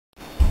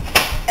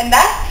and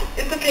that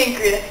is the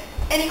pancreas.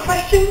 Any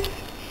questions?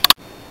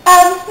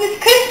 Miss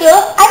Crystal,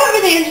 I don't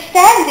really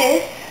understand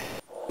this.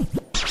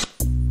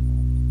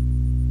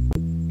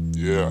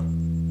 Yeah,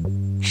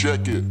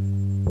 check it.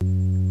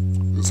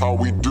 This is how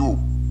we do.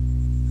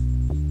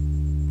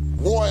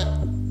 What?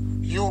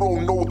 You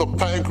don't know what the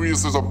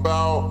pancreas is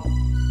about?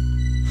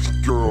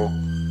 Girl,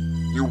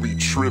 you be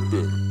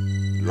tripping.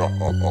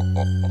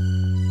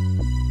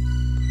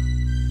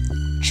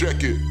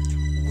 Check it.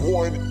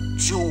 1,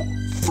 2,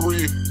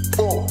 3,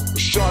 4.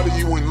 Shawty,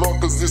 you in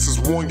luck, cause this is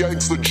one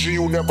gangster G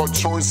who never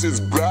turns his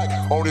back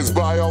on his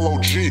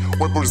biology.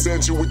 When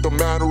presented with the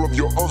matter of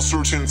your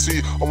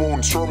uncertainty, I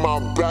won't turn my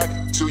back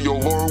till you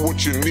learn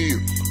what you need.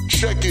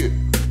 Check it.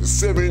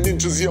 7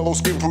 inches yellow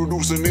skin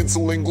producing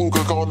insulin,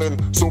 glucagon, and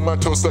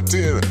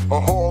somatostatin.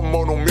 A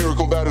hormonal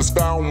miracle that is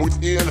found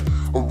within,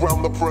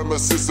 around the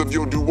premises of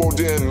your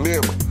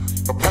duodenum.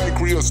 The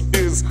pancreas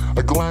is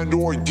a gland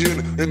organ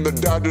in the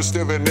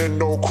digestive and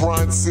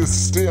endocrine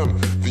system.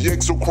 The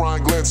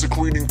exocrine gland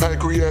secreting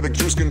pancreatic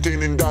juice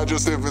containing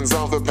digestive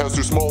enzymes that pass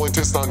through small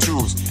intestine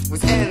tubes.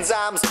 With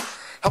enzymes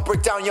help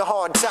break down your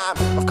hard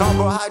time of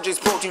carbohydrates,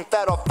 protein,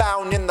 fat are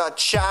found in the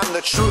chyme.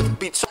 The truth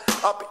be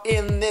up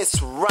in this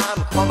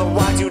rhyme,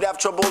 otherwise you'd have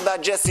trouble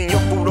digesting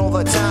your food all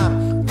the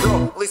time.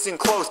 Girl, listen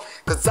close,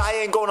 cause I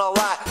ain't gonna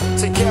lie.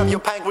 Take care of your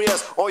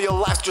pancreas or your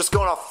life's just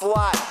gonna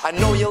fly. I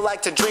know you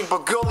like to drink,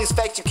 but girl, these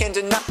facts you can't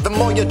deny. The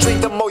more you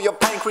drink, the more your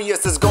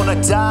pancreas is gonna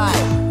die.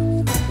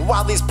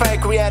 While these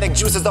pancreatic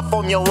juices are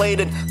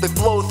formulated, they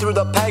flow through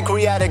the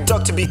pancreatic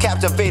duct to be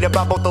captivated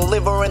by both the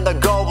liver and the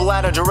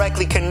gallbladder,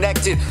 directly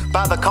connected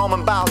by the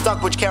common bile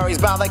duct which carries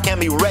bile that can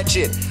be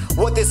wretched.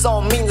 What this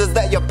all means is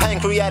that your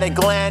pancreatic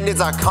gland is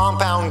a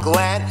compound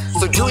gland.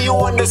 So do you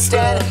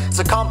understand? It's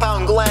a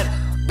compound gland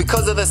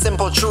because of the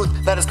simple truth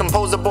that is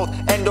composed of both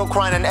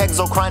endocrine and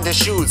exocrine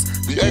tissues.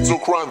 The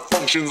exocrine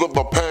functions of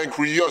the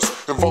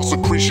pancreas involve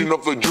secretion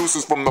of the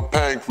juices from the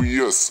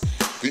pancreas.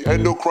 The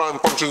endocrine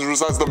functions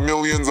resides the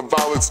millions of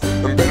islets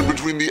embedded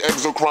between the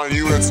exocrine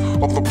units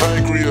of the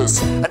pancreas.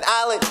 An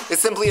islet is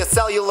simply a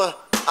cellular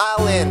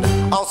island,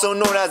 also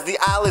known as the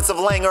islets of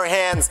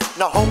Langerhans.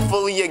 Now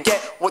hopefully you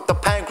get what the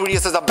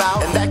pancreas is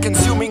about, and that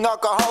consuming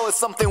alcohol is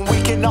something we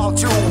can all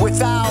do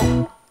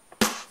without.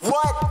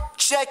 What?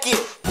 Check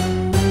it.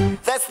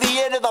 That's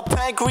the end of the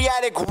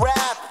pancreatic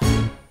rap.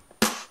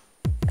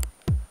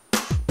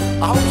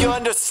 I hope you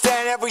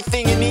understand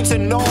everything you need to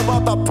know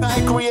about the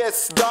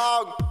pancreas,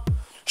 dog.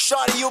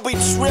 Shawty, you be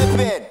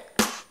tripping.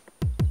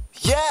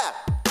 Yeah,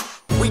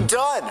 we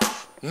done.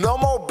 No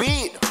more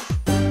beat.